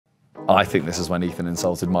I think this is when Ethan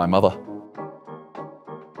insulted my mother.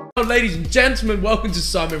 Ladies and gentlemen, welcome to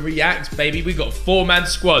Sidemen Reacts, baby. We got a 4-man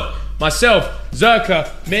squad. Myself,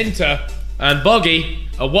 Zerka, Minter, and Boggy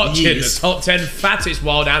are watching the top 10 fattest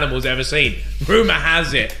wild animals ever seen. Rumour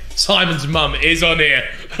has it, Simon's mum is on here.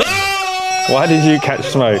 Why did you catch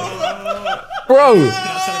smoke? Bro,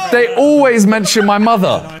 they always mention my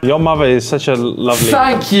mother. Your mother is such a lovely,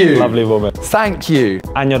 lovely woman. Thank you.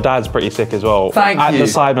 And your dad's pretty sick as well. Thank you. At the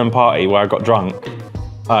Sidemen party where I got drunk,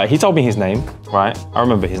 he told me his name, right? I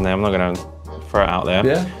remember his name, I'm not gonna throw it out there.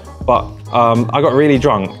 Yeah. But I got really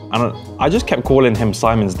drunk and I just kept calling him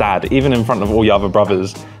Simon's dad, even in front of all your other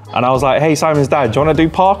brothers. And I was like, hey, Simon's dad, do you wanna do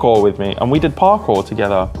parkour with me? And we did parkour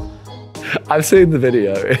together. I've seen the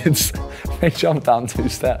video, they jump down 2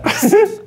 steps.